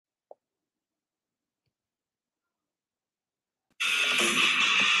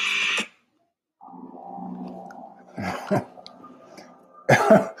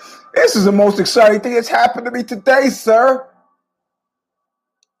This is the most exciting thing that's happened to me today, sir.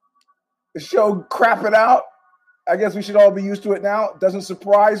 The show crapping out. I guess we should all be used to it now. It doesn't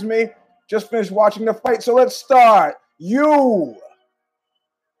surprise me. Just finished watching the fight, so let's start. You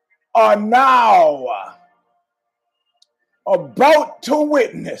are now about to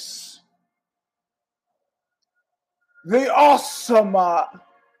witness the awesome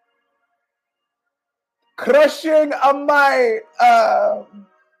crushing of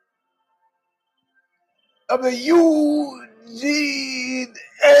the Eugene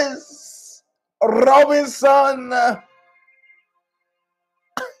S. Robinson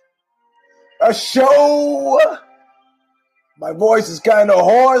a show. My voice is kind of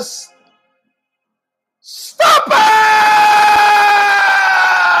hoarse. Stomper!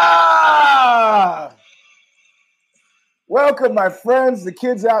 Welcome, my friends, the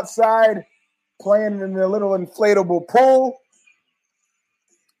kids outside playing in the little inflatable pool.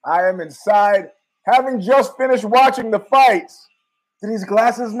 I am inside, having just finished watching the fights. Do these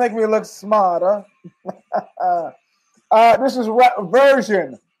glasses make me look smarter? This is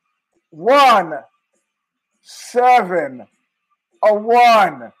version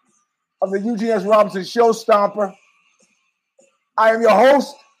 171 of the Eugene S. Robinson Show, Stomper. I am your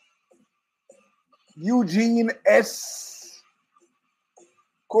host, Eugene S.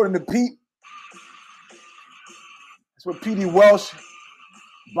 According to Pete. That's what P.D. Welsh,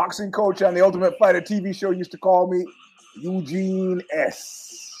 boxing coach on the Ultimate Fighter TV show, used to call me, Eugene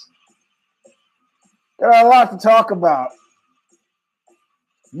S. Got a lot to talk about.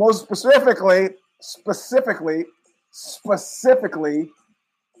 Most specifically,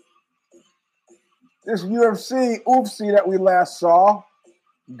 this UFC oofsie that we last saw,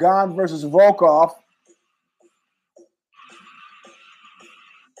 Gane versus Volkov,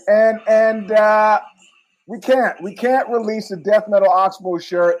 and we can't release a Death Metal Oxbow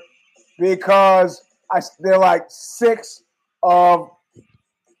shirt because they're like 6 of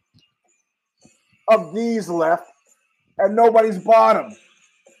these left, and nobody's bought them.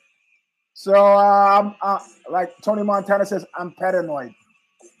 So, like Tony Montana says, I'm paranoid.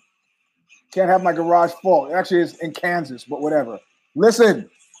 Can't have my garage full. It actually is in Kansas, but whatever. Listen,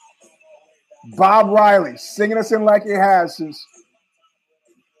 Bob Riley singing us in like he has since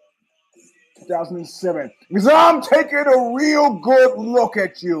 2007. Because I'm taking a real good look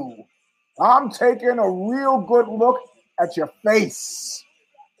at you. I'm taking a real good look at your face.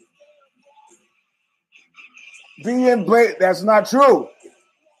 Being blatant, that's not true.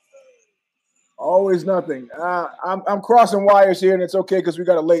 Always nothing. I'm crossing wires here, and it's okay because we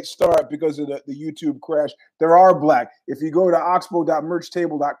got a late start because of the YouTube crash. There are black. If you go to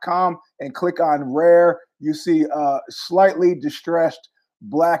oxbow.merchtable.com and click on rare, you see slightly distressed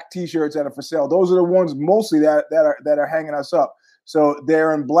black T-shirts that are for sale. Those are the ones mostly that are hanging us up. So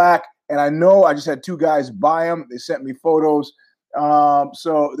they're in black, and I know I just had 2 guys buy them. They sent me photos,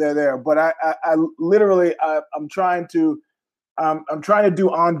 so they're there. But I literally I'm trying to do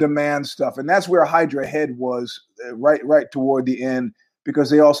on-demand stuff, and that's where Hydra Head was right toward the end, because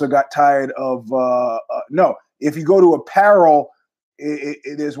they also got tired of no. If you go to apparel,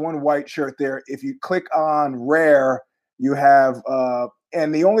 there's one white shirt there. If you click on rare, you have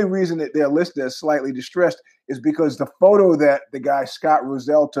and the only reason that they're listed as slightly distressed is because the photo that the guy Scott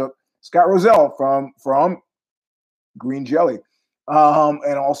Roselle took, Scott Roselle from Green Jelly,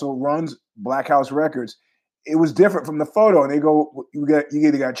 and also runs Black House Records. It was different from the photo, and they go, you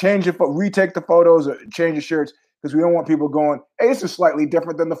either got to change it, retake the photos, or change the shirts, because we don't want people going, hey, this is slightly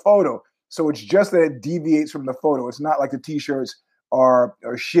different than the photo. So it's just that it deviates from the photo. It's not like the T-shirts are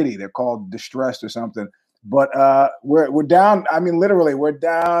shitty. They're called distressed or something. But we're down. I mean, literally, we're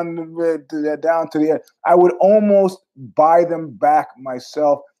down to the end. I would almost buy them back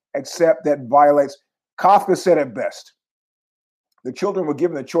myself, except that violates. Kafka said it best. The children were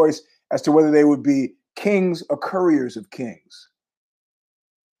given a choice as to whether they would be kings or couriers of kings.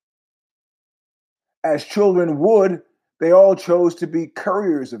 As children would, they all chose to be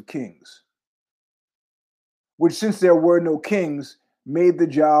couriers of kings, which, since there were no kings, made the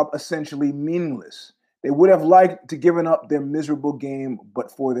job essentially meaningless. They would have liked to given up their miserable game,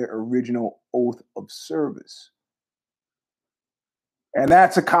 but for their original oath of service. And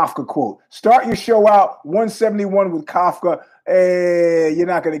that's a Kafka quote. Start your show out 171 with Kafka. Hey, you're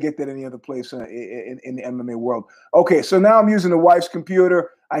not going to get that any other place in the MMA world. Okay, so now I'm using the wife's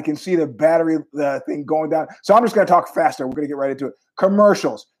computer. I can see the battery thing going down. So I'm just going to talk faster. We're going to get right into it.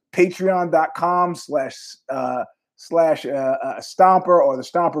 Commercials. Patreon.com/Stomper or the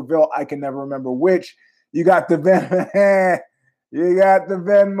Stomperville. I can never remember which. You got the You got the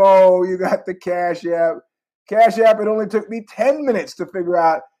Venmo. You got the Cash App. Cash App, it only took me 10 minutes to figure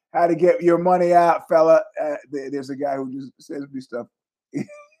out how to get your money out, fella. There's a guy who just sends me stuff.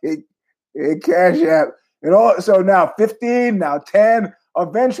 Cash App. So now 15, now 10.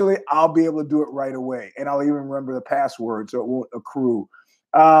 Eventually, I'll be able to do it right away. And I'll even remember the password so it won't accrue.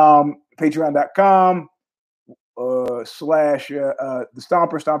 Patreon.com / the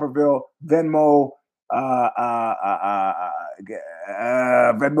Stomper, Stomperville, Venmo,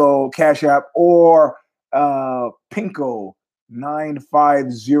 Venmo, Cash App, or Pinko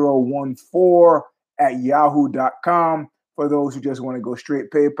 95014 at yahoo.com for those who just want to go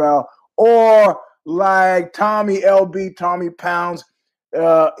straight PayPal, or like Tommy LB, Tommy Pounds.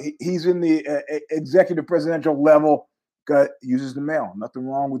 He's in the executive presidential level. Uses the mail. Nothing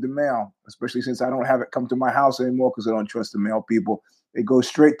wrong with the mail, especially since I don't have it come to my house anymore because I don't trust the mail people. It goes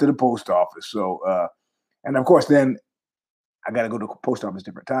straight to the post office. So, and of course, then I got to go to the post office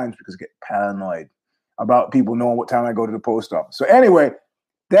different times because I get paranoid about people knowing what time I go to the post office. So anyway,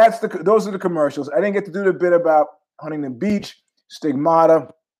 those are the commercials. I didn't get to do the bit about Huntington Beach, Stigmata,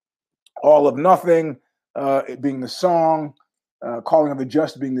 All of Nothing, it being the song, Calling of the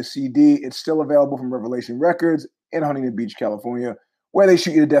Just being the CD. It's still available from Revelation Records in Huntington Beach, California, where they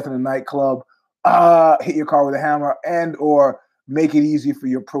shoot you to death in a nightclub, hit your car with a hammer, and or make it easy for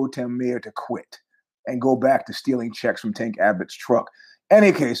your pro tem mayor to quit and go back to stealing checks from Tank Abbott's truck.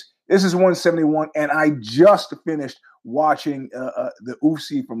 Any case, this is 171, and I just finished watching the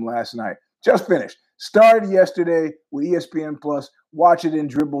UFC from last night. Just finished. Started yesterday with ESPN Plus. Watch it in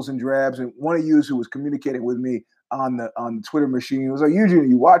dribbles and drabs. And one of you who was communicating with me on the Twitter machine was like, Eugene, are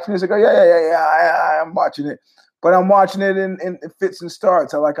you watching this? I go, yeah, I'm watching it. But I'm watching it in fits and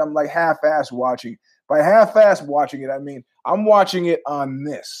starts. I'm like half-ass watching. By half-ass watching it, I mean I'm watching it on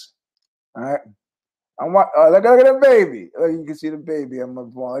this. All right. Look at the baby. You can see the baby on my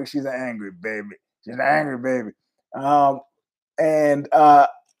phone. Like she's an angry baby. She's an angry baby.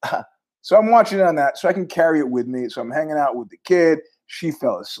 So I'm watching it on that so I can carry it with me. So I'm hanging out with the kid. She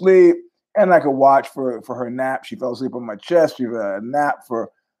fell asleep, and I could watch for her nap. She fell asleep on my chest. She had a nap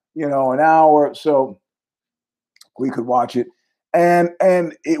for an hour. So we could watch it. And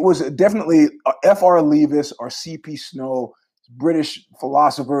it was definitely F.R. Leavis or C.P. Snow, British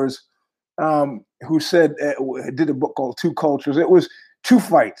philosophers, who said did a book called Two Cultures. It was two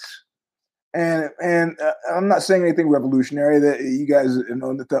fights, and I'm not saying anything revolutionary. That you guys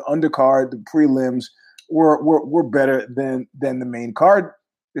know that the undercard, the prelims were better than the main card.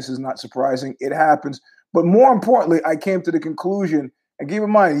 This is not surprising. It happens. But more importantly, I came to the conclusion. And keep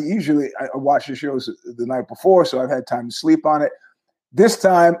in mind, usually I watch the shows the night before, so I've had time to sleep on it. This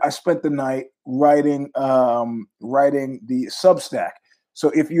time, I spent the night writing the Substack.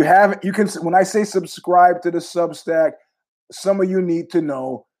 So if you haven't, you can. When I say subscribe to the Substack, some of you need to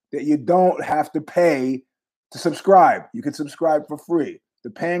know that you don't have to pay to subscribe. You can subscribe for free.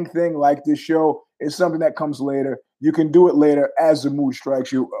 The paying thing, like this show, is something that comes later. You can do it later as the mood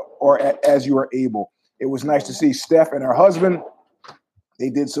strikes you or as you are able. It was nice to see Steph and her husband. They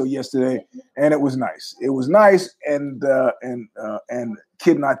did so yesterday, and it was nice. It was nice, and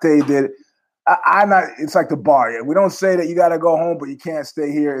Kid Nate did it. It's like the bar. We don't say that you got to go home, but you can't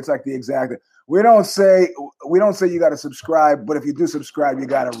stay here. It's like the exact. We don't say you got to subscribe, but if you do subscribe, you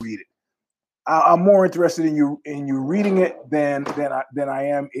got to read it. I'm more interested in you reading it than I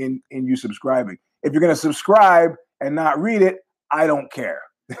am in you subscribing. If you're going to subscribe and not read it, I don't care.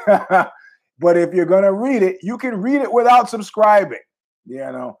 But if you're going to read it, you can read it without subscribing.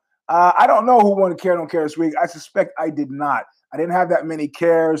 I don't know who won Care Don't Care this week. I suspect I did not. I didn't have that many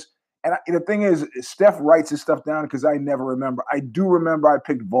cares. And the thing is, Steph writes his stuff down because I never remember. I do remember I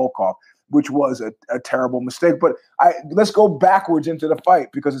picked Volkov, which was a terrible mistake. But let's go backwards into the fight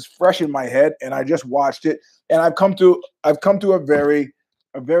because it's fresh in my head, and I just watched it, and I've come to a very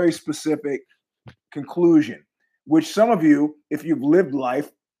specific conclusion, which some of you, if you've lived life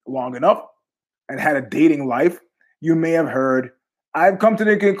long enough and had a dating life, you may have heard. I've come to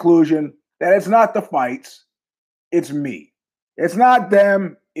the conclusion that it's not the fights, it's me. It's not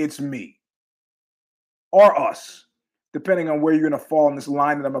them, it's me. Or us, depending on where you're going to fall in this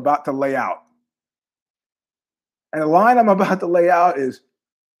line that I'm about to lay out. And the line I'm about to lay out is,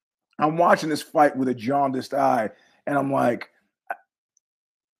 I'm watching this fight with a jaundiced eye, and I'm like,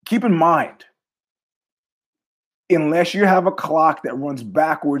 keep in mind, unless you have a clock that runs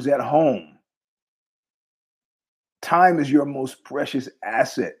backwards at home, time is your most precious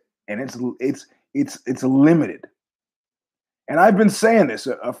asset, and it's limited. And I've been saying this.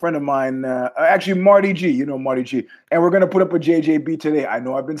 A friend of mine, actually Marty G, you know Marty G, and we're going to put up a JJB today. I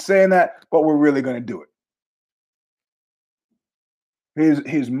know I've been saying that, but we're really going to do it.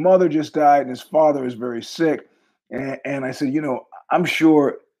 His mother just died and his father is very sick. And I said, I'm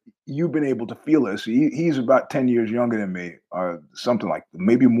sure you've been able to feel this. He's about 10 years younger than me, or something like that,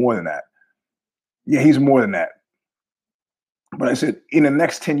 maybe more than that. Yeah, he's more than that. But I said, in the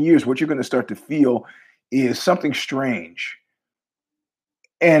next 10 years, what you're going to start to feel is something strange.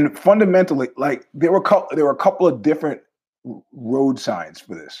 And fundamentally, like there were a couple of different road signs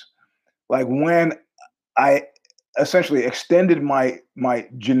for this. Like when I essentially extended my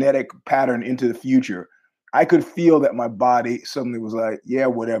genetic pattern into the future, I could feel that my body suddenly was like, yeah,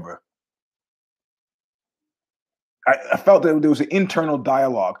 whatever. I felt that there was an internal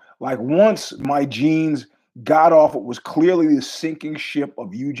dialogue. Like once my genes got off what was clearly the sinking ship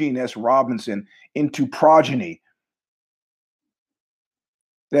of Eugene S. Robinson into progeny,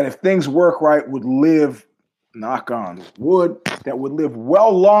 that if things work right, would live, knock on wood, that would live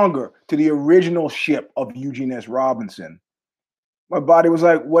well longer to the original ship of Eugene S. Robinson. My body was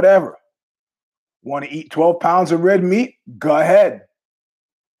like, whatever. Want to eat 12 pounds of red meat? Go ahead.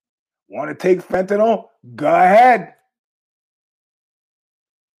 Want to take fentanyl? Go ahead.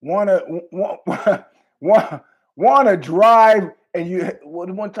 Want to drive? And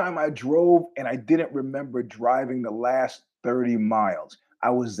one time I drove and I didn't remember driving the last 30 miles. I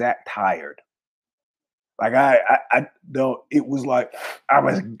was that tired. Like it was like I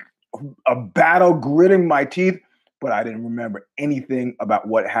was a battle gritting my teeth, but I didn't remember anything about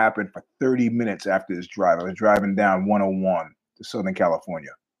what happened for 30 minutes after this drive. I was driving down 101 to Southern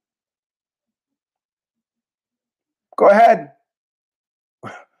California. Go ahead.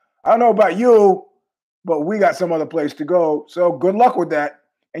 I don't know about you, but we got some other place to go. So good luck with that.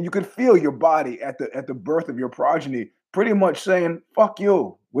 And you could feel your body at the birth of your progeny pretty much saying, fuck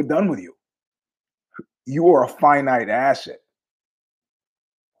you. We're done with you. You are a finite asset.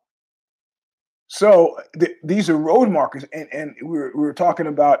 So these are road markers. And we were talking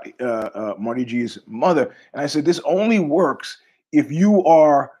about Marty G's mother. And I said, this only works if you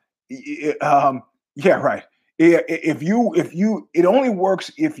are, yeah, right. It only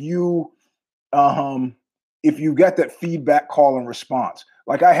works if you get that feedback call and response.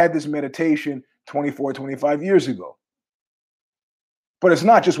 Like I had this meditation 24, 25 years ago. But it's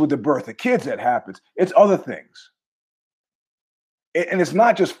not just with the birth of kids that happens. It's other things. And it's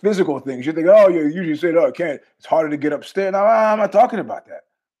not just physical things. You think, oh, you usually say, oh, I can't. It's harder to get upstairs. No, I'm not talking about that.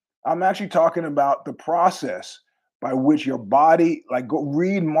 I'm actually talking about the process by which your body, like go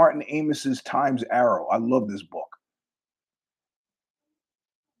read Martin Amos's Time's Arrow. I love this book.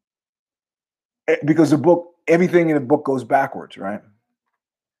 Because the book, everything in the book goes backwards, right?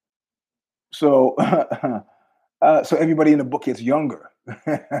 So, so everybody in the book gets younger,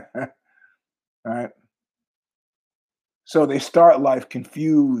 right? So they start life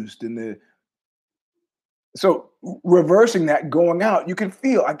confused, and so reversing that, going out, you can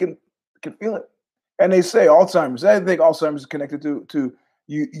feel. I can feel it, and they say Alzheimer's. I think Alzheimer's is connected to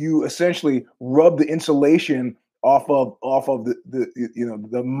you. You essentially rub the insulation off of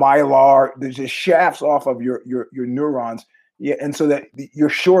the mylar, there's just shafts off of your neurons, yeah, and so that you're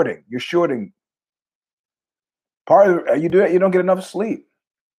shorting. Part of it, you do it, you don't get enough sleep.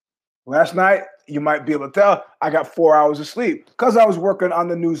 Last night, you might be able to tell I got 4 hours of sleep because I was working on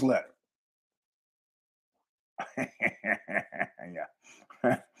the newsletter. Yeah,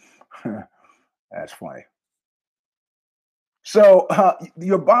 that's funny. So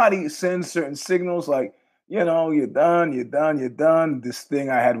your body sends certain signals like, you're done. This thing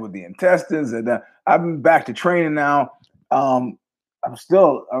I had with the intestines, and I've been back to training now. I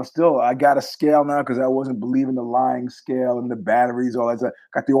got a scale now because I wasn't believing the lying scale and the batteries, all that stuff.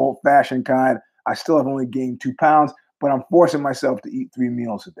 Got the old fashioned kind. I still have only gained 2 pounds, but I'm forcing myself to eat 3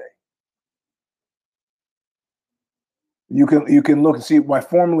 meals a day. You can look and see my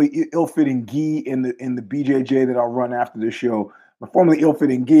formerly ill-fitting gi in the BJJ that I'll run after this show. My formerly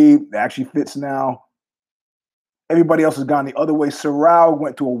ill-fitting gi actually fits now. Everybody else has gone the other way. Sorrel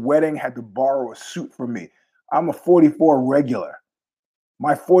went to a wedding, had to borrow a suit from me. I'm a 44 regular.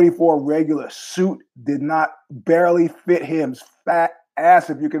 My 44 regular suit did not barely fit him's fat ass,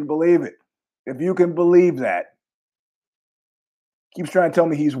 if you can believe it. If you can believe that. Keeps trying to tell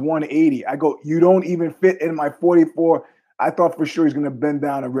me he's 180. I go, you don't even fit in my 44. I thought for sure he's going to bend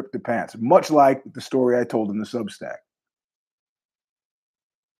down and rip the pants, much like the story I told in the Substack.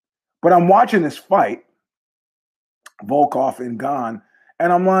 But I'm watching this fight, Volkov and Gane,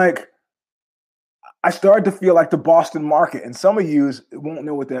 and I'm like, I started to feel like the Boston market, and some of you won't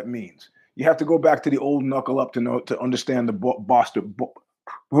know what that means. You have to go back to the old knuckle up to understand the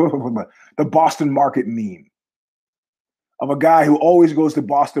Boston market meme of a guy who always goes to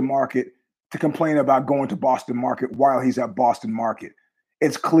Boston market to complain about going to Boston Market while he's at Boston Market.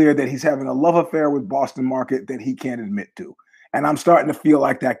 It's clear that he's having a love affair with Boston Market that he can't admit to. And I'm starting to feel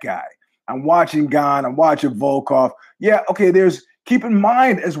like that guy. I'm watching Gon, I'm watching Volkov. Yeah, okay, keep in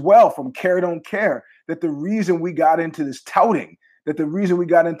mind as well from Care Don't Care that the reason we got into this touting, that the reason we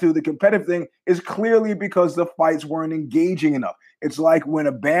got into the competitive thing is clearly because the fights weren't engaging enough. It's like when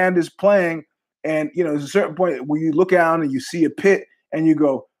a band is playing and, there's a certain point where you look down and you see a pit and you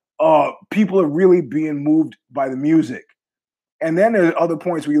go, oh, people are really being moved by the music. And then there's other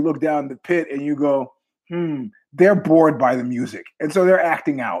points where you look down the pit and you go, they're bored by the music. And so they're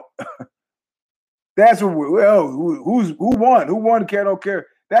acting out. That's what who won? Who won? Care Don't Care.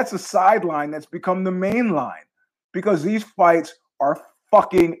 That's a sideline that's become the main line because these fights are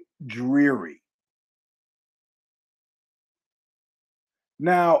fucking dreary.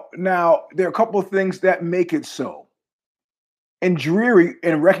 Now, there are a couple of things that make it so. And dreary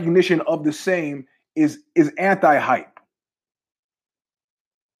in recognition of the same is anti-hype.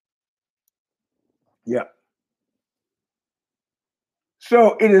 Yeah.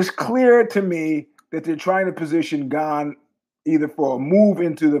 So it is clear to me that they're trying to position Gon either for a move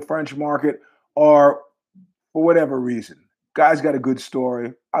into the French market or for whatever reason. Guy's got a good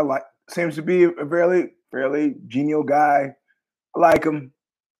story. Seems to be a fairly genial guy. I like him.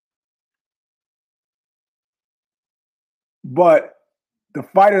 But the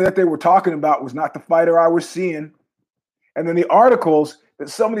fighter that they were talking about was not the fighter I was seeing. And then the articles that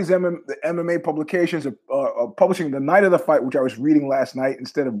some of these MMA publications are publishing the night of the fight, which I was reading last night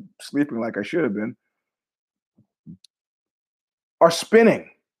instead of sleeping like I should have been, are spinning.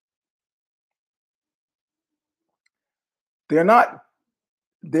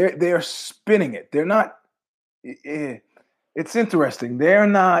 They're spinning it. They're not. It's interesting. They're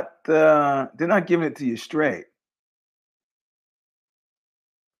not giving it to you straight.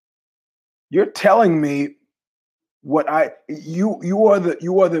 You're telling me what you are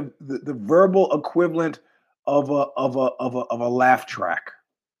the verbal equivalent of a laugh track.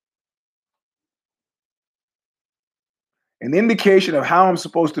 An indication of how I'm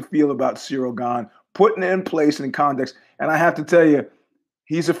supposed to feel about Cyril Gane, putting it in place and in context. And I have to tell you,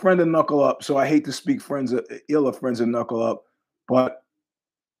 he's a friend of Knuckle Up, so I hate to speak ill of friends of Knuckle Up, but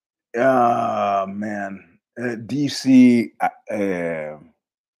man, DC, and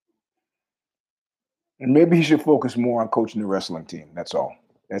maybe he should focus more on coaching the wrestling team. That's all.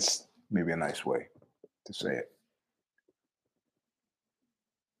 That's maybe a nice way to say it.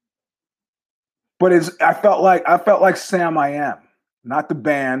 But I felt like Sam I Am, not the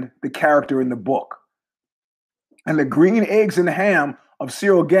band, the character in the book. And the green eggs and ham of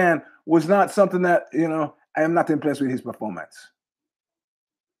Cyril Gane was not something that, I am not impressed with his performance.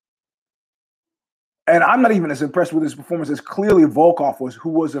 And I'm not even as impressed with his performance as clearly Volkov was, who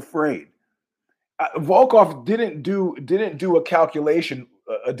was afraid. Volkov didn't do a calculation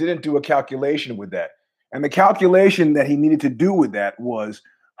with that. And the calculation that he needed to do with that was,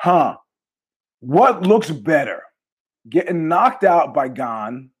 what looks better? Getting knocked out by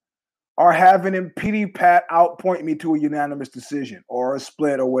Gane or having him pity-pat outpoint me to a unanimous decision or a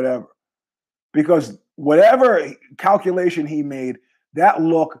split or whatever. Because whatever calculation he made, that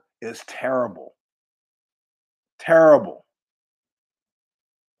look is terrible. Terrible.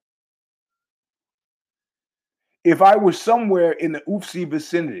 If I was somewhere in the oofsy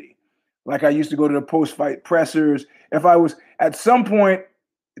vicinity, like I used to go to the post-fight pressers, if I was at some point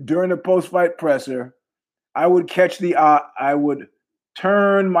during the post-fight presser, I would catch the eye. I would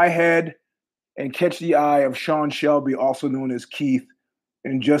turn my head and catch the eye of Sean Shelby, also known as Keith,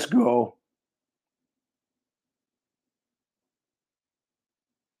 and just go,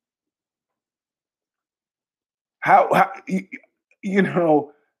 how are you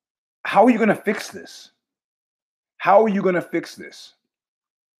going to fix this? How are you going to fix this?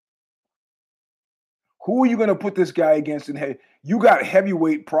 Who are you going to put this guy against? And hey, you got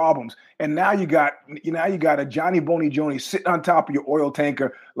heavyweight problems, and now you got a Johnny Boney Joni sitting on top of your oil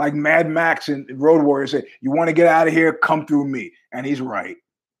tanker like Mad Max and Road Warrior say, "You want to get out of here? Come through me." And he's right.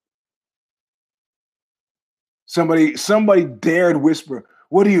 Somebody dared whisper,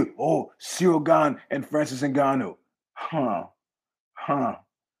 "What are you? Oh, Cyril Gane and Francis Ngannou."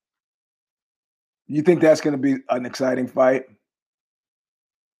 You think that's going to be an exciting fight?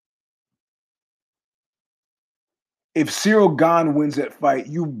 If Cyril Gane wins that fight,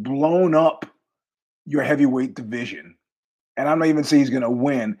 you've blown up your heavyweight division. And I'm not even saying he's going to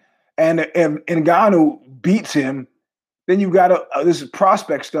win. And if Ngannou beats him, then you've got this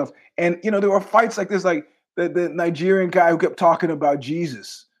prospect stuff. And, there were fights like this, like the Nigerian guy who kept talking about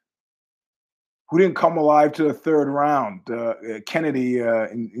Jesus, who didn't come alive to the third round, Kennedy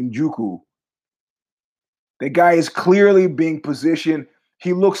in Njuku. The guy is clearly being positioned.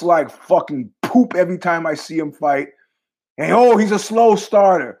 He looks like fucking poop every time I see him fight. And he's a slow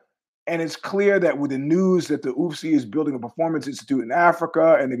starter. And it's clear that with the news that the UFC is building a performance institute in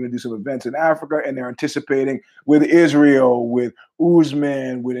Africa, and they're going to do some events in Africa, and they're anticipating with Israel, with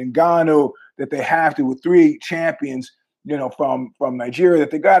Usman, with Ngannou, that they have to, with 3 champions, from Nigeria,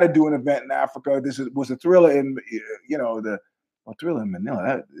 that they got to do an event in Africa. This was a thriller in, the thriller in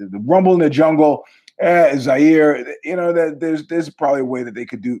Manila, the Rumble in the Jungle, Zaire. That there's probably a way that they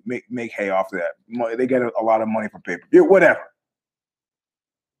could make hay off of that. They get a lot of money from pay-per-view, whatever.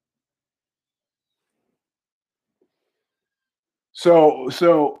 So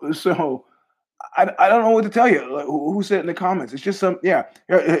I don't know what to tell you. Like, who said it in the comments? It's just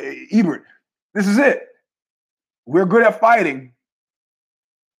Ebert. This is it. We're good at fighting.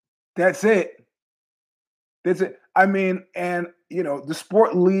 That's it. I mean, and the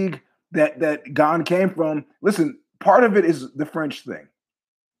sport league that Gane came from. Listen, part of it is the French thing.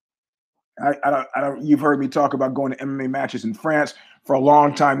 I don't. You've heard me talk about going to MMA matches in France for a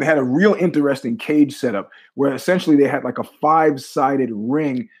long time. They had a real interesting cage setup where essentially they had like a 5-sided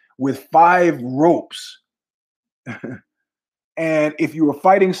ring with 5 ropes. And if you were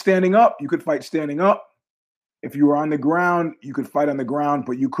fighting standing up, you could fight standing up. If you were on the ground, you could fight on the ground,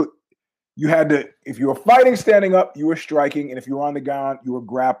 but if you were fighting standing up, you were striking. And if you were on the ground, you were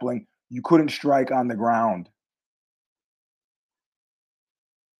grappling. You couldn't strike on the ground.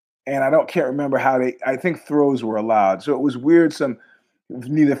 And I can't remember I think throws were allowed. So it was weird, some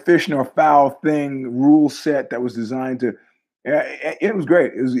neither fish nor foul thing, rule set that was designed to, it was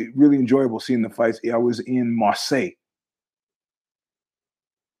great. It was really enjoyable seeing the fights. I was in Marseille.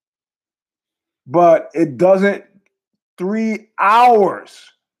 But it doesn't, 3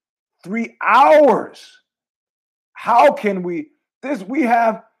 hours. How can we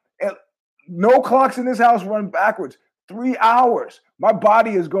have no clocks in this house run backwards. 3 hours. My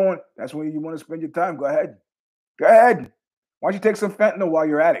body is going, that's when you want to spend your time. Go ahead. Why don't you take some fentanyl while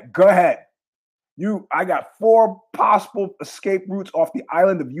you're at it? Go ahead. I got 4 possible escape routes off the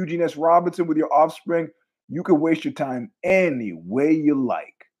island of Eugene S. Robinson with your offspring. You can waste your time any way you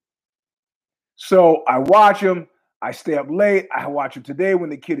like. So I watch him. I stay up late. I watch him today when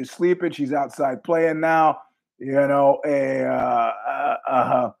the kid is sleeping. She's outside playing now.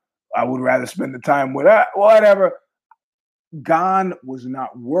 I would rather spend the time with her. Whatever. Gane was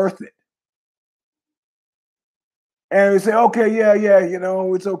not worth it. And we say, okay, yeah,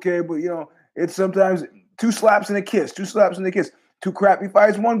 it's okay, but it's sometimes 2 slaps and a kiss, 2 crappy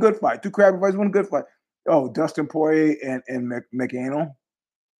fights, 1 good fight, 2 crappy fights, 1 good fight. Oh, Dustin Poirier and McAnal,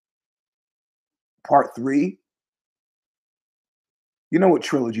 part 3. You know what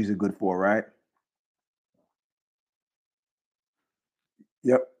trilogies are good for, right?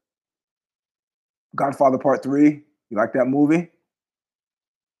 Yep. Godfather Part 3. You like that movie?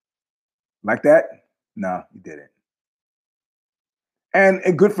 Like that? No, you didn't. And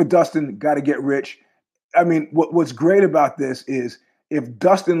good for Dustin. Got to get rich. I mean, what's great about this is if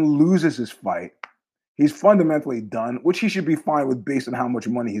Dustin loses his fight, he's fundamentally done, which he should be fine with based on how much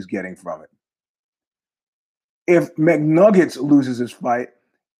money he's getting from it. If McNuggets loses his fight,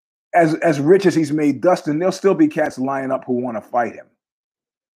 as rich as he's made Dustin, there'll still be cats lining up who want to fight him.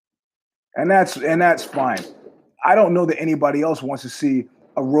 And that's fine. I don't know that anybody else wants to see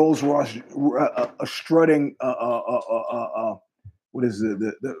a Rolls Royce, a strutting, what is it?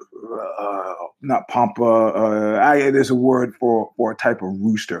 Not pampa. There's a word for a type of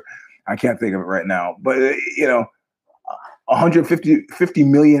rooster. I can't think of it right now. But 150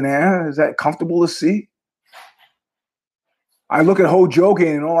 millionaire, is that comfortable to see? I look at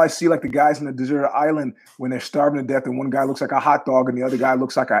Hojoken and all I see like the guys in the deserted island when they're starving to death, and one guy looks like a hot dog and the other guy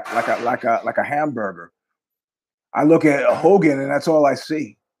looks like a hamburger. I look at Hogan and that's all I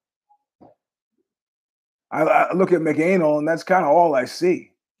see. I look at McAnal and that's kind of all I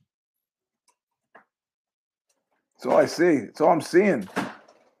see. That's all I see. That's all I'm seeing.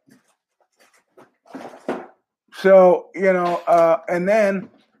 So, and then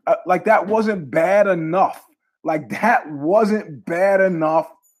like that wasn't bad enough.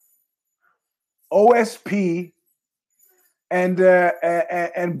 OSP and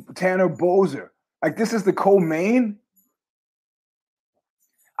Tanner Bozer. Like, this is the co-main.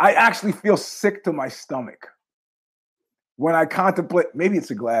 I actually feel sick to my stomach when I contemplate. Maybe it's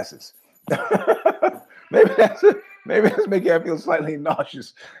the glasses. maybe that's making me feel slightly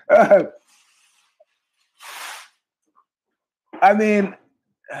nauseous. I mean,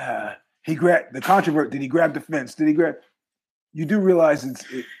 he grabbed the controversy. Did he grab the fence? Did he grab? You do realize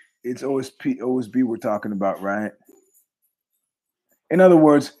it's OSB we're talking about, right? In other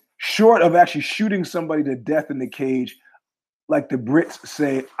words, short of actually shooting somebody to death in the cage, like the Brits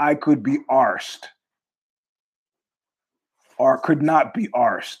say, I could be arsed or could not be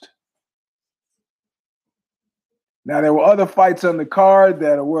arsed. Now, there were other fights on the card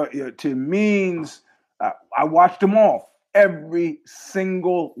that were to means. I watched them all, every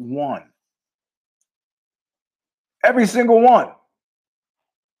single one. Every single one.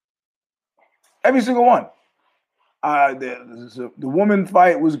 Every single one. The woman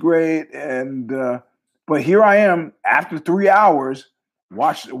fight was great, but here I am after 3 hours.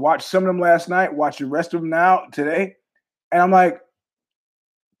 Watched some of them last night. Watched the rest of them now today, and I'm like,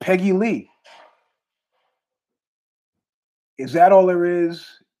 Peggy Lee. Is that all there is?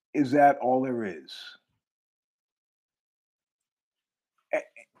 Is that all there is?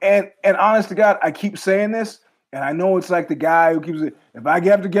 And honest to God, I keep saying this, and I know it's like the guy who keeps it. If I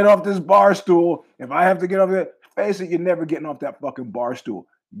have to get off this bar stool, if I have to get off it, face it, you're never getting off that fucking bar stool.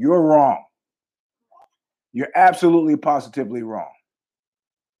 You're wrong. You're absolutely positively wrong.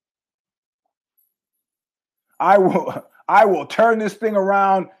 I will turn this thing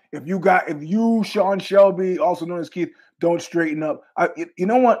around if you, Sean Shelby, also known as Keith, don't straighten up. You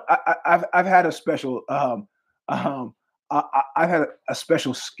know what? I've had a special I've had a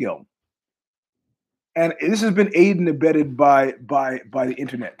special skill, and this has been aided and abetted by the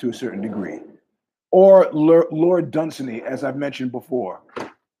internet to a certain degree, or Lord Dunsany, as I've mentioned before.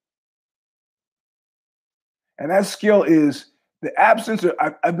 And that skill is the absence of,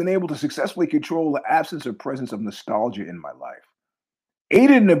 I've been able to successfully control the absence or presence of nostalgia in my life,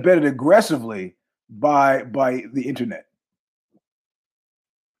 aided and abetted aggressively by the internet.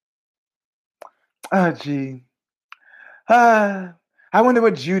 Gee. I wonder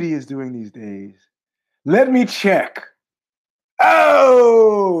what Judy is doing these days. Let me check.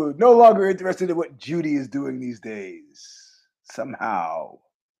 Oh, no longer interested in what Judy is doing these days. Somehow.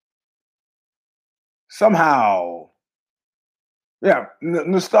 Yeah,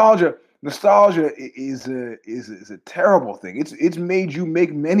 nostalgia is a terrible thing. It's made you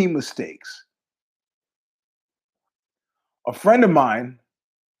make many mistakes. A friend of mine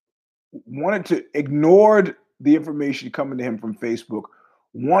ignored the information coming to him from Facebook,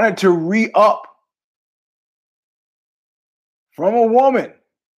 wanted to re-up from a woman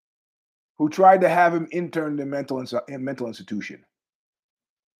who tried to have him interned in a mental institution.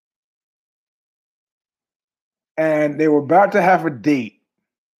 And they were about to have a date,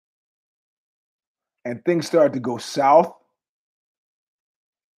 and things started to go south.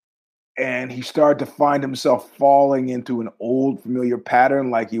 And he started to find himself falling into an old familiar pattern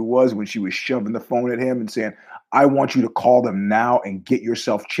like he was when she was shoving the phone at him and saying, I want you to call them now and get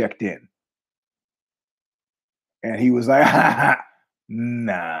yourself checked in. And he was like,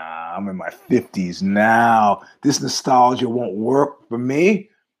 nah, I'm in my 50s now. This nostalgia won't work for me.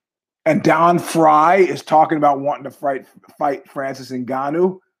 And Don Fry is talking about wanting to fight Francis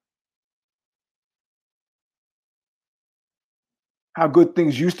Ngannou. How good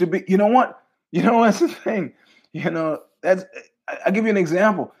things used to be. You know what? That's the thing. I'll give you an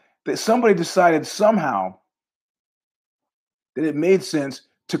example. That somebody decided somehow that it made sense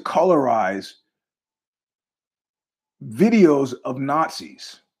to colorize videos of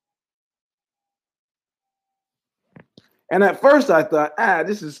Nazis. And at first I thought,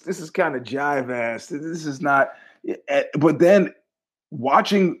 this is kind of jive ass. This is not. But then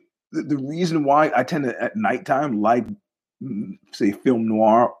watching the reason why I tend to at nighttime like, say, film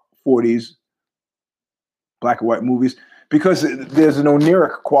noir, 40s, black and white movies, because there's an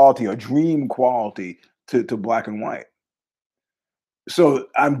oniric quality, a dream quality to black and white. So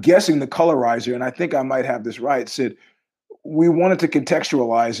I'm guessing the colorizer, and I think I might have this right, said we wanted to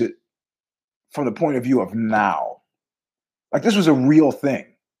contextualize it from the point of view of now. Like this was a real thing,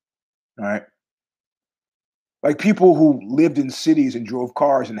 all right? Like people who lived in cities and drove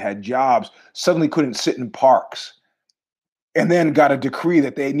cars and had jobs suddenly couldn't sit in parks, and then got a decree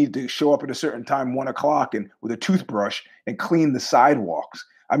that they needed to show up at a certain time, 1:00, and with a toothbrush and clean the sidewalks.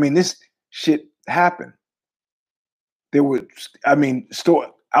 I mean, this shit happened. There were,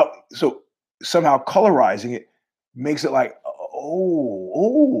 so somehow colorizing it makes it like,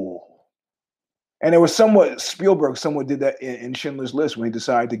 oh. And there was Spielberg somewhat did that in Schindler's List when he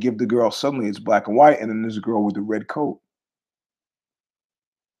decided to give the girl, suddenly it's black and white, and then there's a girl with the red coat.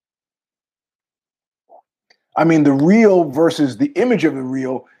 I mean, the real versus the image of the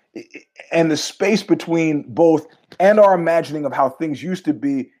real and the space between both and our imagining of how things used to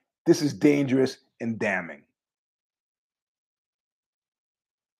be, this is dangerous and damning.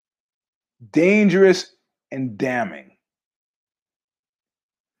 Dangerous and damning.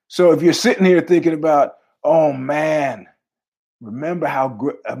 So if you're sitting here thinking about, oh man, Remember how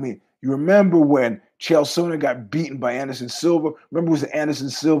good, you remember when Chael Sonnen got beaten by Anderson Silva? Remember it was Anderson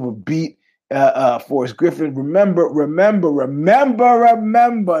Silva beat Forrest Griffin? Remember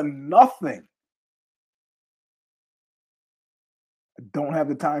nothing. I don't have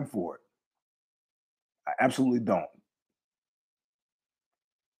the time for it. I absolutely don't.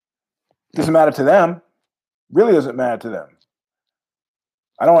 Doesn't matter to them. Really doesn't matter to them.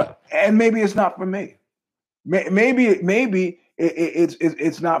 I don't, and maybe it's not for me. Maybe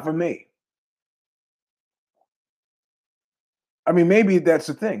it's not for me. I mean, maybe that's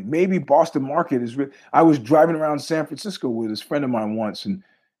the thing. Maybe Boston market is. I was driving around San Francisco with this friend of mine once,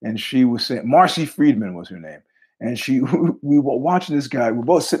 and she was saying Marcy Friedman was her name, and we were watching this guy. We're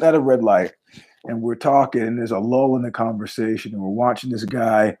both sitting at a red light, and we're talking, and there's a lull in the conversation, and we're watching this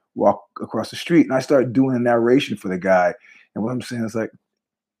guy walk across the street, and I started doing a narration for the guy, and what I'm saying is like,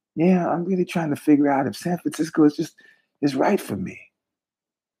 yeah, I'm really trying to figure out if San Francisco is right for me.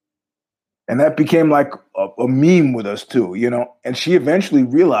 And that became like a meme with us too, you know. And she eventually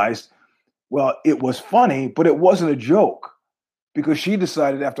realized, well, it was funny, but it wasn't a joke because she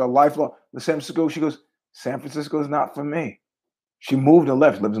decided after a lifelong San Francisco, she goes, San Francisco is not for me. She moved and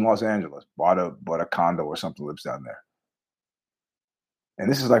left, lives in Los Angeles, bought a condo or something, lives down there. And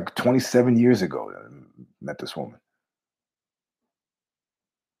this is like 27 years ago that I met this woman.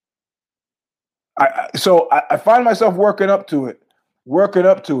 So I find myself working up to it.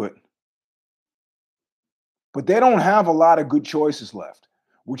 But they don't have a lot of good choices left,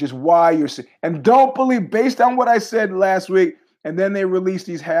 which is why you're saying, and don't believe, based on what I said last week, and then they released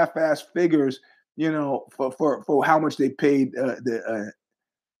these half-ass figures, you know, for how much they paid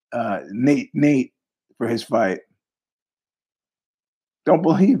Nate for his fight. Don't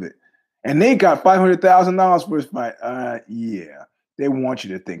believe it. And Nate got $500,000 for his fight. Yeah, they want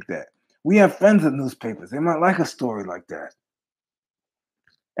you to think that. We have friends at newspapers. They might like a story like that.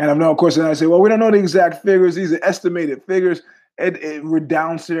 And I know, of course, and I say, well, we don't know the exact figures. These are estimated figures. It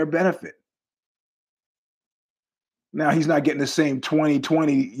redounds to their benefit. Now he's not getting the same 20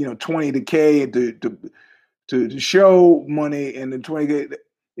 to K to show money and the 20K.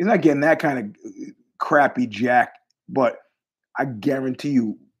 He's not getting that kind of crappy jack. But I guarantee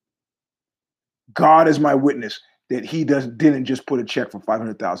you, God is my witness that he didn't just put a check for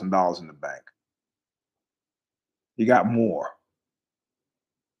 $500,000 in the bank. He got more.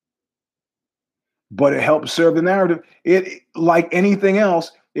 But it helps serve the narrative. It, like anything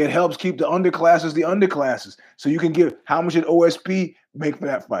else, it helps keep the underclasses. So you can give, how much did OSP make for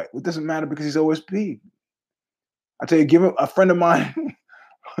that fight? It doesn't matter because he's OSP. I tell you, give him a friend of mine.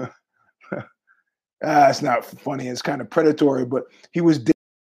 It's not funny. It's kind of predatory, but he was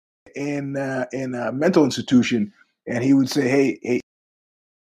in a mental institution, and he would say, "Hey."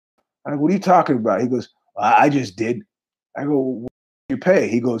 I'm like, "What are you talking about?" He goes, "I just did." I go, "What did you pay?"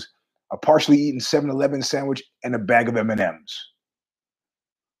 He goes, "A partially eaten 7-Eleven sandwich and a bag of M&Ms."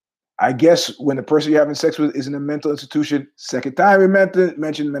 I guess when the person you're having sex with is in a mental institution, second time we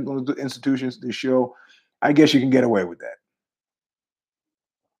mentioned mental institutions this show, I guess you can get away with that.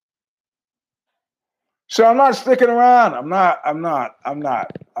 So I'm not sticking around. I'm not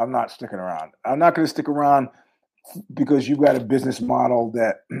sticking around. I'm not going to stick around because you've got a business model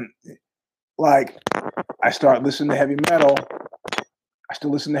that, like, I start listening to heavy metal. I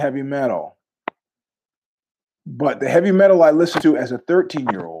still listen to heavy metal. But the heavy metal I listen to as a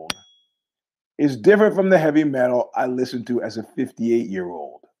 13-year-old is different from the heavy metal I listen to as a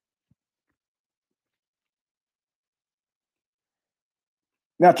 58-year-old.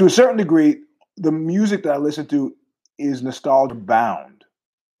 Now, to a certain degree, the music that I listen to is nostalgia bound.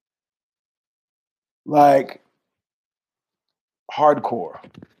 Like hardcore.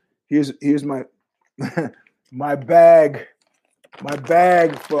 Here's my my bag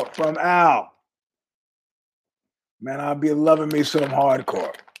from Al. Man, I'll be loving me some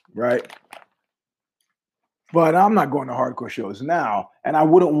hardcore, right? But I'm not going to hardcore shows now, and I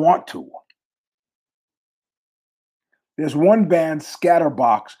wouldn't want to. There's one band,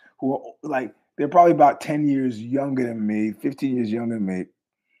 Scatterbox, who are like, they're probably about 10 years younger than me, 15 years younger than me.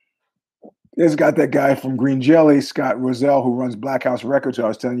 There's got that guy from Green Jelly, Scott Roselle, who runs Black House Records, who I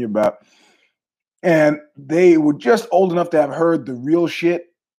was telling you about. And they were just old enough to have heard the real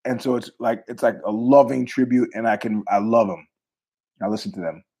shit. And so it's like a loving tribute, and I love them. I listen to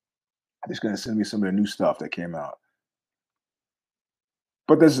them. They're just gonna send me some of the new stuff that came out.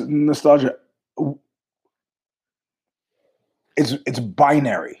 But there's nostalgia. It's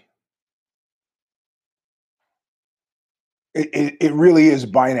binary. It really is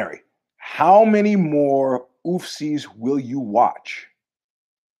binary. How many more oofsies will you watch?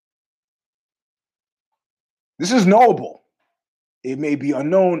 This is knowable. It may be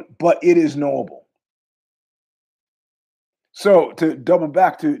unknown, but it is knowable. So to double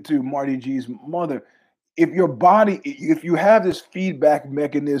back to Marty G's mother, if you have this feedback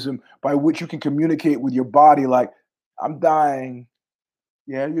mechanism by which you can communicate with your body, like, I'm dying.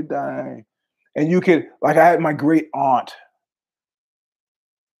 Yeah, you're dying. And you can, like, I had my great aunt.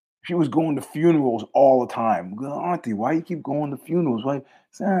 She was going to funerals all the time. Auntie, why you keep going to funerals? Why?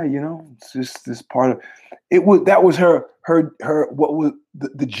 It's just this part of it. That was her what was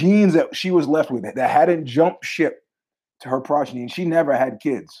the genes that she was left with that hadn't jumped ship to her progeny, and she never had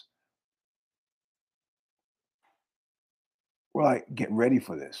kids. We're like, get ready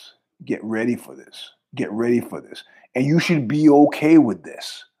for this. Get ready for this. Get ready for this. And you should be okay with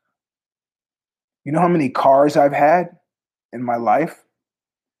this. You know how many cars I've had in my life?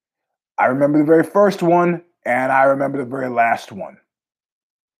 I remember the very first one, and I remember the very last one.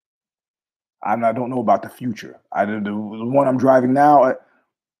 I don't know about the future. The one I'm driving now, there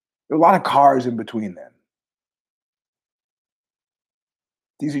are a lot of cars in between then.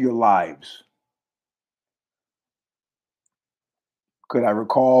 These are your lives. Could I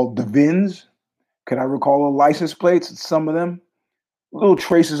recall the VINs? Could I recall the license plates? Some of them. Little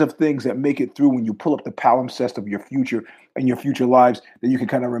traces of things that make it through when you pull up the palimpsest of your future and your future lives that you can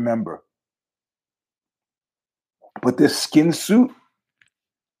kind of remember. But this skin suit,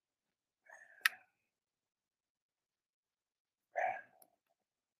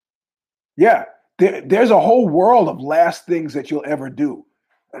 yeah, there's a whole world of last things that you'll ever do.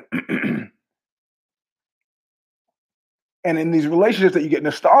 And in these relationships that you get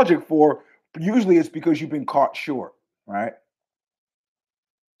nostalgic for, usually it's because you've been caught short, right?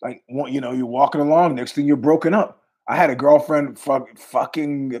 Like, you're walking along, next thing you're broken up. I had a girlfriend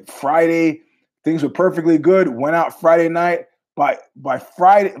fucking Friday. Things were perfectly good. Went out Friday night. By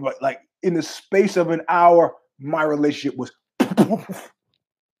Friday, but like in the space of an hour, my relationship was.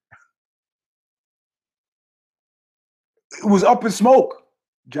 It was up in smoke.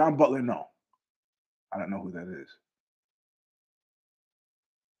 John Butler, no. I don't know who that is.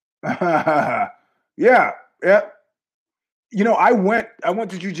 Yeah. I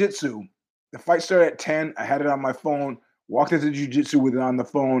went to jiu-jitsu. The fight started at 10. I had it on my phone. Walked into jiu-jitsu with it on the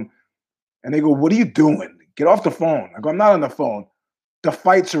phone. And they go, "What are you doing? Get off the phone." I go, "I'm not on the phone. The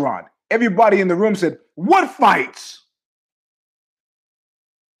fights are on." Everybody in the room said, "What fights?"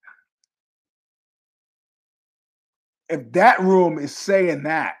 If that room is saying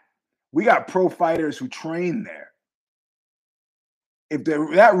that, we got pro fighters who train there. If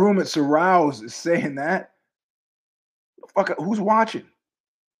that room at Sorrells is saying that, fuck, who's watching?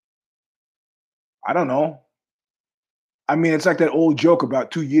 I don't know. I mean, it's like that old joke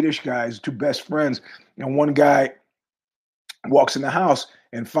about two Yiddish guys, two best friends, and one guy walks in the house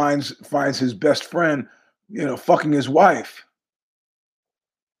and finds his best friend, fucking his wife.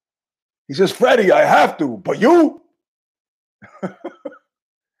 He says, "Freddie, I have to, but you?"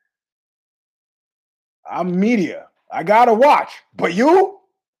 I'm media. I gotta watch, but you?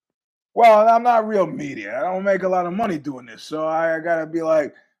 Well, I'm not real media. I don't make a lot of money doing this, so I gotta be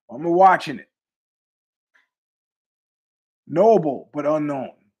like, I'm watching it. Knowable, but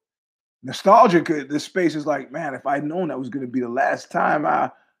unknown. Nostalgic, this space is like, man, if I'd known that was going to be the last time,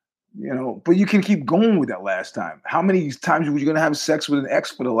 but you can keep going with that last time. How many times were you going to have sex with an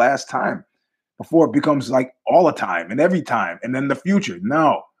ex for the last time before it becomes like all the time and every time and then the future?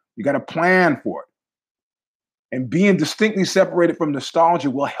 No, you got to plan for it. And being distinctly separated from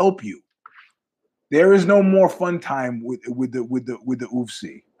nostalgia will help you. There is no more fun time with the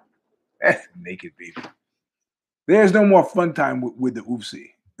oofsie. Naked baby. There's no more fun time with the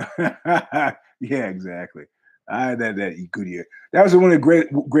oofsie. Yeah, exactly. I had that good year. That was one of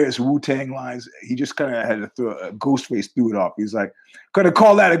the greatest Wu-Tang lines. He just kind of had to throw a Ghostface threw it off. He's like, "Gonna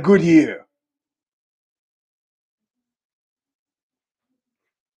call that a good year."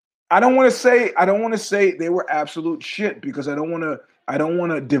 I don't want to say they were absolute shit because I don't want to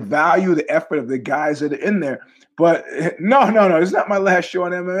devalue the effort of the guys that are in there. But no, it's not my last show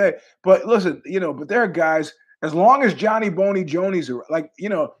on MMA. But listen, but there are guys, as long as Johnny Boney Jonies are like,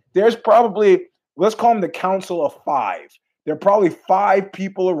 there's probably, let's call them the council of five. There are probably 5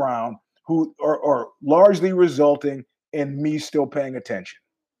 people around who are largely resulting in me still paying attention.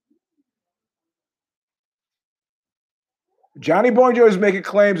 Johnny Boney Jr. is making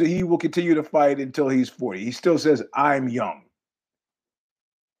claims that he will continue to fight until he's 40. He still says, "I'm young."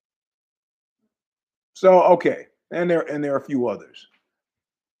 So, okay. And there are a few others.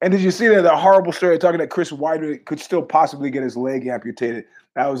 And did you see that the horrible story talking that Chris Weidman could still possibly get his leg amputated?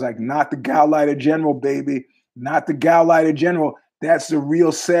 I was like, not the Gauleiter General, baby. Not the Gauleiter General. That's the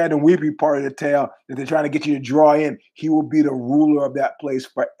real sad and weepy part of the tale that they're trying to get you to draw in. He will be the ruler of that place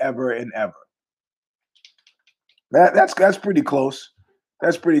forever and ever. That's pretty close.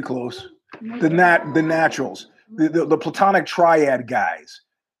 That's pretty close. The naturals, the platonic triad guys,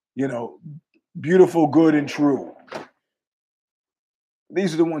 beautiful, good, and true.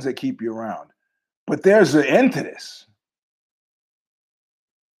 These are the ones that keep you around. But there's an end to this.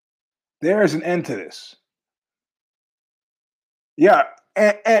 There's an end to this. Yeah,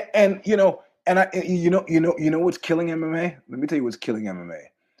 and what's killing MMA? Let me tell you what's killing MMA.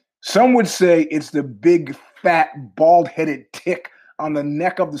 Some would say it's the big, fat, bald-headed tick on the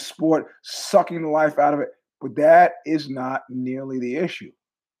neck of the sport, sucking the life out of it. But that is not nearly the issue.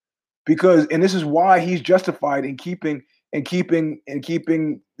 And this is why he's justified in keeping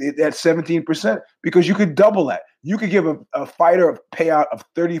it at 17%, because you could double that. You could give a fighter a payout of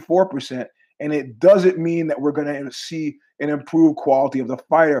 34%, and it doesn't mean that we're going to see an improved quality of the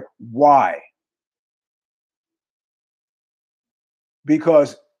fighter. Why?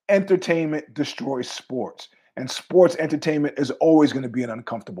 Because entertainment destroys sports, and sports entertainment is always going to be an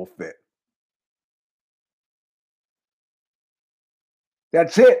uncomfortable fit.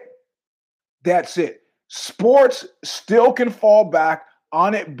 That's it. That's it. Sports still can fall back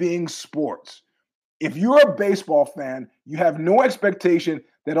on it being sports. If you're a baseball fan, you have no expectation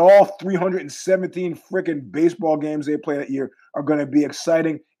that all 317 freaking baseball games they play that year are going to be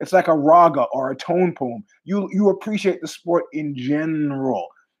exciting. It's like a raga or a tone poem. You appreciate the sport in general,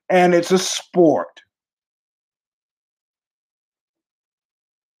 and it's a sport.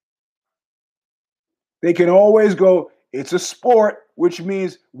 They can always go, it's a sport, which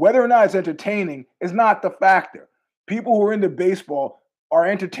means whether or not it's entertaining is not the factor. People who are into baseball are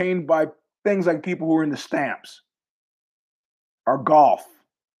entertained by things like people who are into stamps or golf.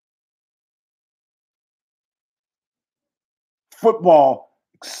 Football,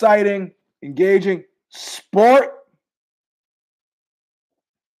 exciting, engaging. Sport,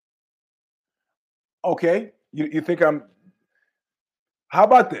 okay, you think how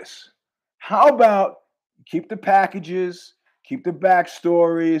about this? How about keep the packages, keep the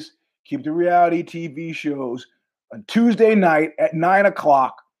backstories, keep the reality TV shows. On Tuesday night at 9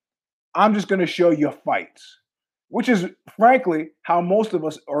 o'clock, I'm just going to show you fights, which is, frankly, how most of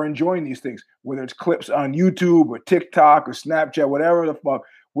us are enjoying these things, whether it's clips on YouTube or TikTok or Snapchat, whatever the fuck.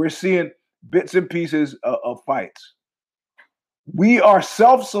 We're seeing bits and pieces of fights. We are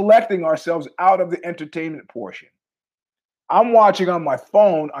self-selecting ourselves out of the entertainment portion. I'm watching on my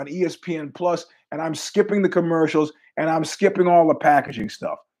phone on ESPN Plus, and I'm skipping the commercials, and I'm skipping all the packaging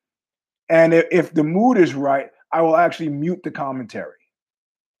stuff. And if the mood is right, I will actually mute the commentary.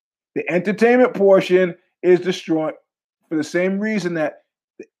 The entertainment portion is destroyed for the same reason that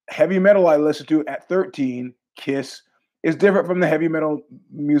the heavy metal I listen to at 13, Kiss, is different from the heavy metal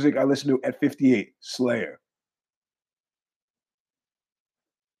music I listen to at 58, Slayer.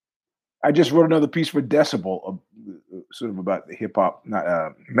 I just wrote another piece for Decibel, sort of about the hip hop,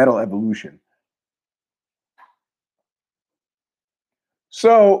 not metal evolution.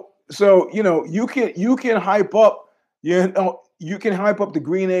 So you can hype up, you can hype up the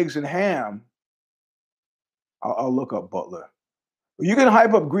green eggs and ham. I'll look up Butler. You can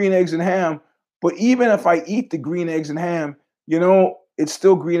hype up green eggs and ham, but even if I eat the green eggs and ham, it's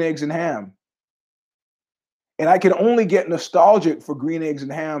still green eggs and ham. And I can only get nostalgic for green eggs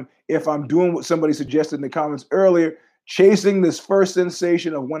and ham if I'm doing what somebody suggested in the comments earlier, chasing this first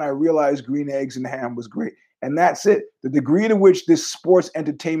sensation of when I realized green eggs and ham was great. And that's it. The degree to which this sports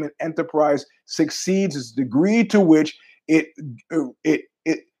entertainment enterprise succeeds is the degree to which it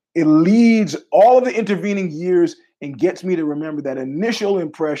leads all of the intervening years and gets me to remember that initial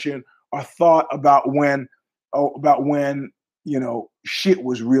impression or thought about when shit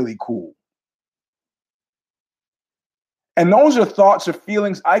was really cool. And those are thoughts or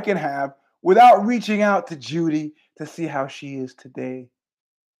feelings I can have without reaching out to Judy to see how she is today.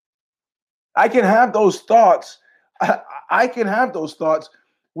 I can have those thoughts. I can have those thoughts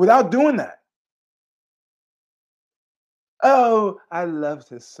without doing that. Oh, I loved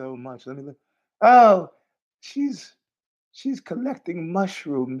her so much. Let me look. Oh, she's collecting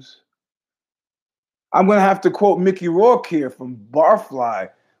mushrooms. I'm going to have to quote Mickey Rourke here from Barfly.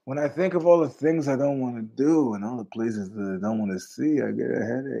 When I think of all the things I don't want to do and all the places that I don't want to see, I get a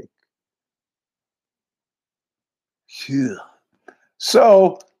headache. Yeah.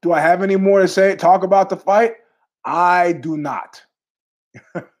 So, do I have any more to say? Talk about the fight? I do not.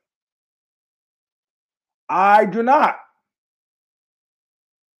 I do not.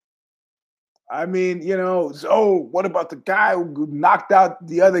 I mean, what about the guy who knocked out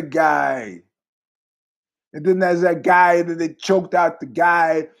the other guy? And then there's that guy that they choked out the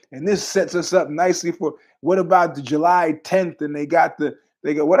guy, and this sets us up nicely for what about the July 10th? And they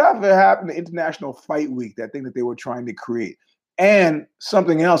go whatever happened to International Fight Week, that thing that they were trying to create. And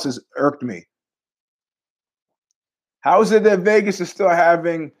something else has irked me. How is it that Vegas is still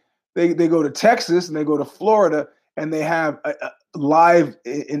having? They go to Texas and they go to Florida and they have a live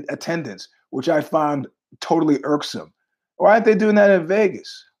in attendance, which I found totally irksome. Why aren't they doing that in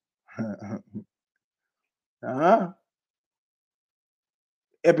Vegas?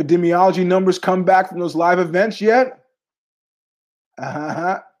 Epidemiology numbers come back from those live events yet?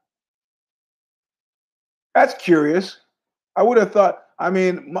 That's curious. I would have thought, I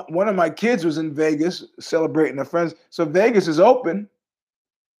mean, one of my kids was in Vegas celebrating her friends. So Vegas is open.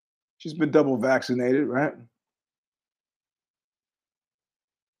 She's been double vaccinated, right?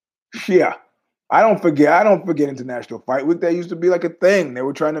 Yeah. I don't forget International Fight Week. That used to be like a thing. They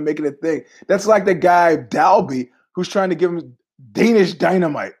were trying to make it a thing. That's like the guy Dalby who's trying to give him Danish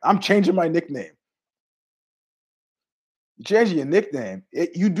Dynamite. I'm changing my nickname. Changing your nickname.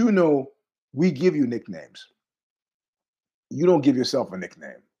 You do know we give you nicknames. You don't give yourself a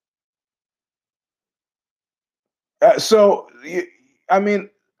nickname. I mean,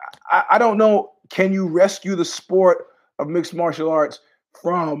 I don't know. Can you rescue the sport of mixed martial arts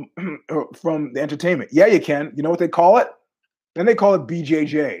from from the entertainment? Yeah, you can. You know what they call it? Then they call it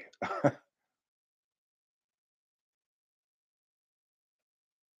BJJ.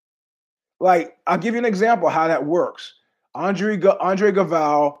 Like, I'll give you an example of how that works. Andre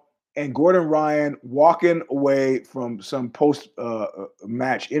Gaval and Gordon Ryan walking away from some post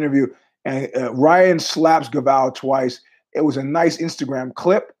match interview, and Ryan slaps Gaval twice. It was a nice Instagram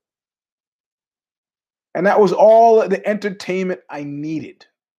clip. And that was all the entertainment I needed.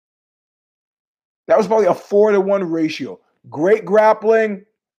 That was probably a 4-to-1 ratio. Great grappling,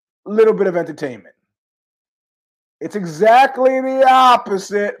 little bit of entertainment. It's exactly the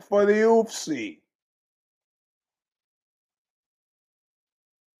opposite for the UFC.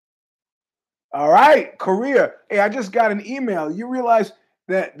 All right, Korea. Hey, I just got an email. You realize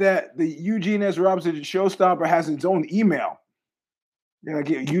that the Eugene S. Robinson show Stomper has its own email. You know,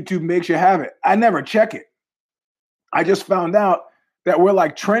 YouTube makes you have it. I never check it. I just found out that we're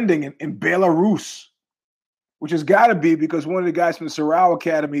like trending in Belarus, which has got to be because one of the guys from the Sorrow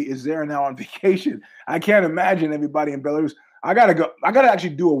Academy is there now on vacation. I can't imagine everybody in Belarus. I gotta go. I gotta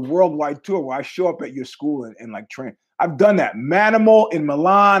actually do a worldwide tour where I show up at your school and like train. I've done that. Manimal in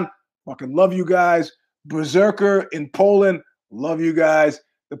Milan. Fucking love you guys. Berserker in Poland. Love you guys.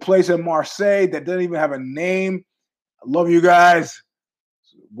 The place in Marseille that doesn't even have a name. I love you guys.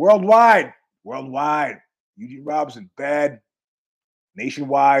 Worldwide. Eugene Robinson, bad.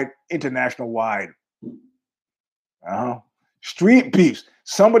 Nationwide, international wide. Street Beefs.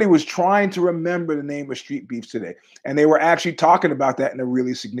 Somebody was trying to remember the name of Street Beefs today, and they were actually talking about that in a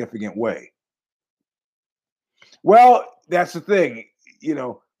really significant way. Well, that's the thing. You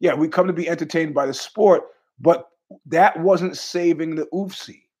know, yeah, we come to be entertained by the sport, but that wasn't saving the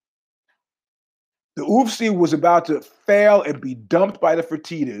UFC. The UFC was about to fail and be dumped by the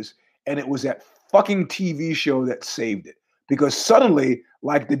Fertitas, and it was that fucking TV show that saved it. Because suddenly,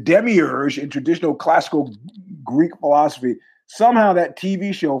 like the demiurge in traditional classical Greek philosophy, somehow that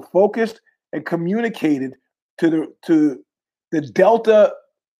TV show focused and communicated to the delta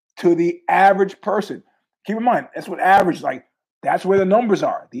to the average person. Keep in mind, that's what average like. That's where the numbers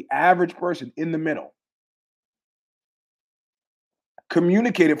are. The average person in the middle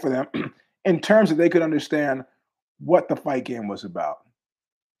communicated for them in terms that they could understand what the fight game was about.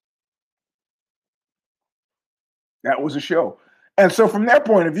 That was a show. And so from their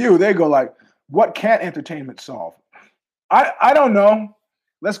point of view, they go like, what can't entertainment solve? I don't know.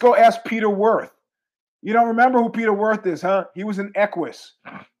 Let's go ask Peter Worth. You don't remember who Peter Worth is, huh? He was in Equus.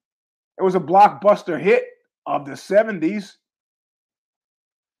 It was a blockbuster hit of the 70s.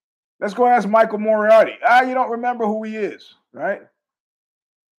 Let's go ask Michael Moriarty. You don't remember who he is, right?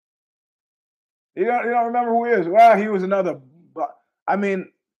 You don't remember who he is. Well, he was another. I mean,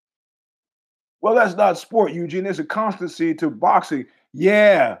 well, that's not sport, Eugene. There's a constancy to boxing.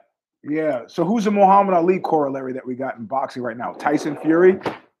 Yeah. So who's the Muhammad Ali corollary that we got in boxing right now? Tyson Fury?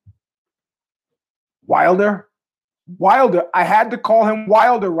 Wilder? I had to call him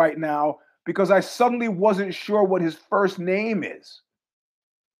Wilder right now because I suddenly wasn't sure what his first name is.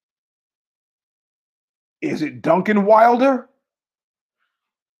 Is it Duncan Wilder?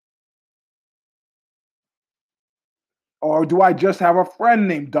 Or do I just have a friend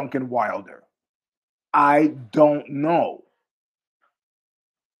named Duncan Wilder? I don't know.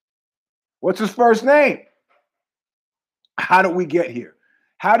 What's his first name? How did we get here?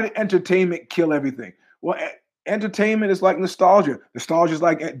 How did entertainment kill everything? Well, entertainment is like nostalgia. Nostalgia is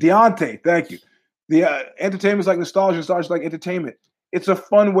like Deontay. Thank you. The entertainment is like nostalgia. Nostalgia is like entertainment. It's a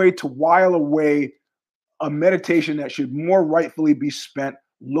fun way to while away a meditation that should more rightfully be spent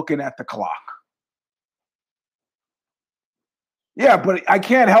looking at the clock. Yeah, but I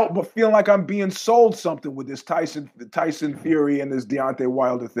can't help but feel like I'm being sold something with this Tyson Fury and this Deontay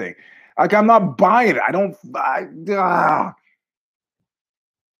Wilder thing. Like I'm not buying it. I don't.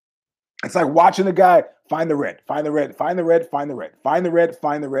 It's like watching a guy find the red, find the red, find the red, find the red, find the red,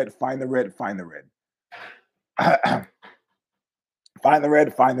 find the red, find the red, find the red, find the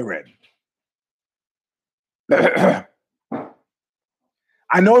red, find the red.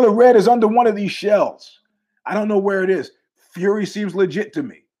 I know the red is under one of these shells. I don't know where it is. Fury seems legit to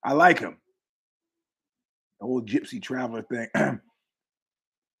me. I like him. The whole gypsy traveler thing.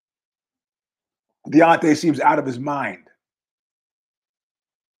 Deontay seems out of his mind.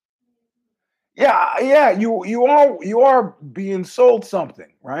 Yeah, you are being sold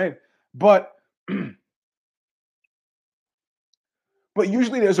something, right? But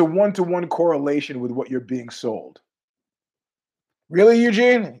usually there's a one-to-one correlation with what you're being sold. Really,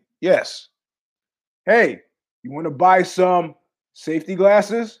 Eugene? Yes. Hey, you want to buy some safety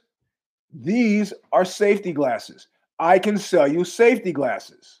glasses? These are safety glasses. I can sell you safety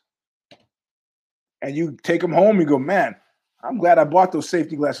glasses. And you take them home and go, man, I'm glad I bought those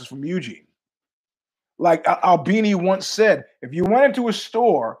safety glasses from Eugene. Like Albini once said, if you went into a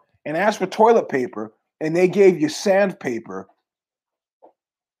store and asked for toilet paper and they gave you sandpaper,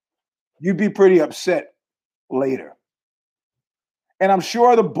 you'd be pretty upset later. And I'm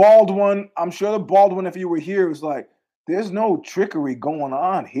sure the bald one, if you were here, was like, there's no trickery going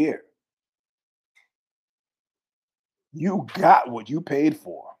on here. You got what you paid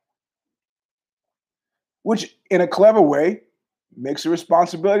for. Which, in a clever way, makes the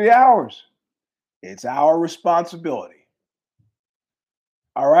responsibility ours. It's our responsibility.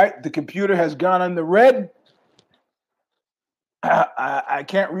 All right, the computer has gone on the red. I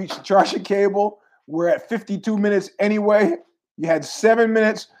can't reach the charging cable. We're at 52 minutes anyway. You had 7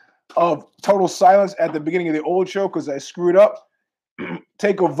 minutes of total silence at the beginning of the old show because I screwed up.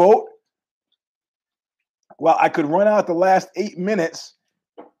 Take a vote. Well, I could run out the last 8 minutes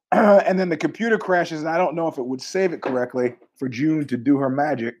and then the computer crashes and I don't know if it would save it correctly for June to do her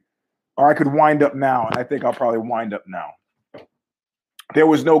magic. Or I could wind up now, and I think I'll probably wind up now. There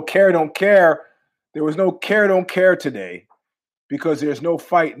was no care, don't care. There was no care, don't care today because there's no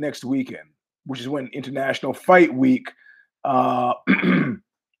fight next weekend, which is when International Fight Week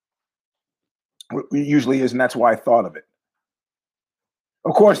usually is, and that's why I thought of it.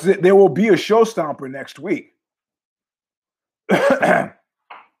 Of course, there will be a show Stomper next week. But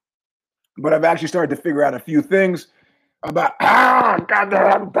I've actually started to figure out a few things about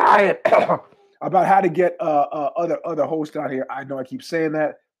goddamn diet about how to get other hosts out here. I know I keep saying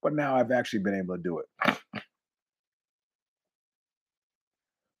that, but now I've actually been able to do it.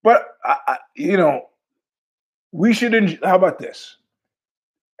 But we should. How about this?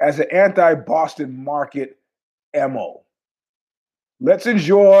 As an anti-Boston market MO, let's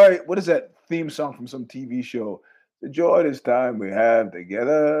enjoy. What is that theme song from some TV show? Enjoy this time we have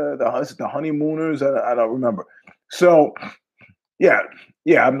together. The honeymooners. I don't remember. So, yeah.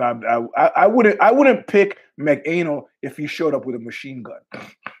 I'm not. I wouldn't pick McAnal if he showed up with a machine gun.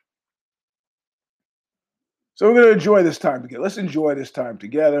 So we're gonna enjoy this time together. Let's enjoy this time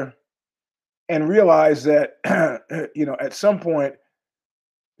together, and realize that at some point,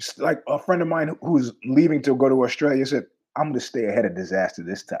 like a friend of mine who's leaving to go to Australia said, "I'm gonna stay ahead of disaster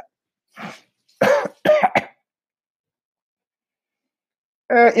this time."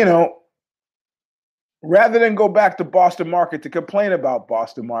 Rather than go back to Boston Market to complain about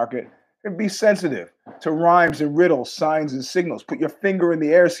Boston Market, and be sensitive to rhymes and riddles, signs and signals. Put your finger in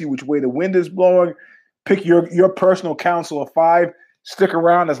the air, see which way the wind is blowing. Pick your personal council of 5. Stick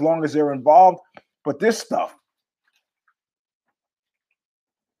around as long as they're involved. But this stuff,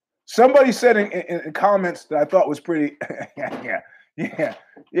 somebody said in comments that I thought was pretty, yeah.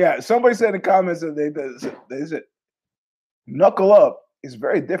 Somebody said in comments that they said, Knuckle Up is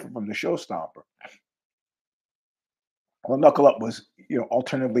very different from the show Stomper. Well, Knuckle Up was,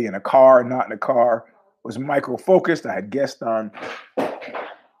 alternatively in a car, not in a car, was micro-focused. I had guests on.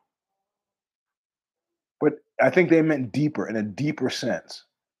 But I think they meant deeper, in a deeper sense.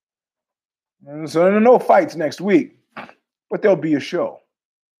 And so there are no fights next week, but there'll be a show.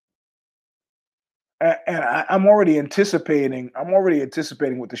 And I'm already anticipating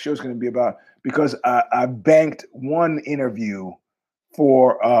what the show's going to be about because I banked one interview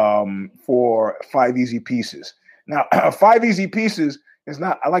for 5 Easy Pieces. Now, 5 Easy Pieces is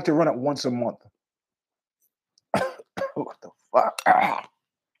not. I like to run it once a month.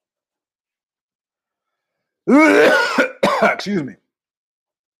 Excuse me.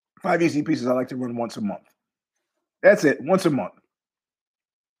 5 easy pieces I like to run once a month. That's it, once a month.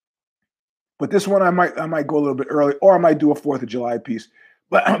 But this one I might go a little bit early, or I might do a 4th of July piece.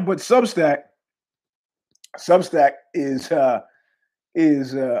 But Substack is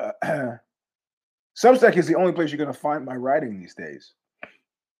Substack is the only place you're going to find my writing these days.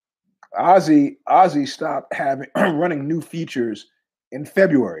 Ozzy stopped running new features in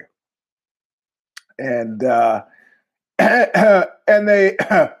February, and they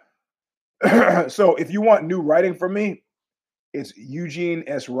so if you want new writing from me, it's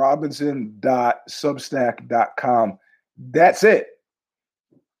eugenesrobinson.substack.com. That's it.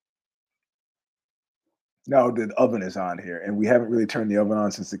 No, the oven is on here, and we haven't really turned the oven on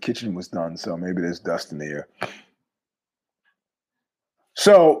since the kitchen was done, so maybe there's dust in the air.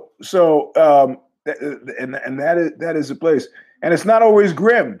 So that is a place, and it's not always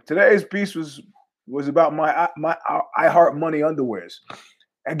grim. Today's piece was about my I Heart Money underwears.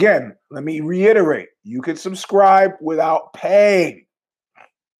 Again, let me reiterate: you can subscribe without paying.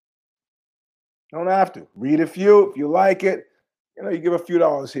 You don't have to. Read a few if you like it. You give a few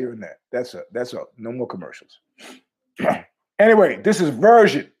dollars here and there. That's all. No more commercials. Anyway, this is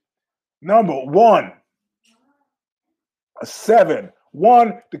version number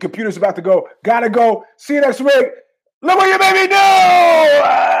 171. The computer's about to go. Gotta go. See you next week. Look what you made me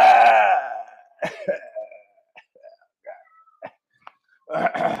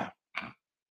do!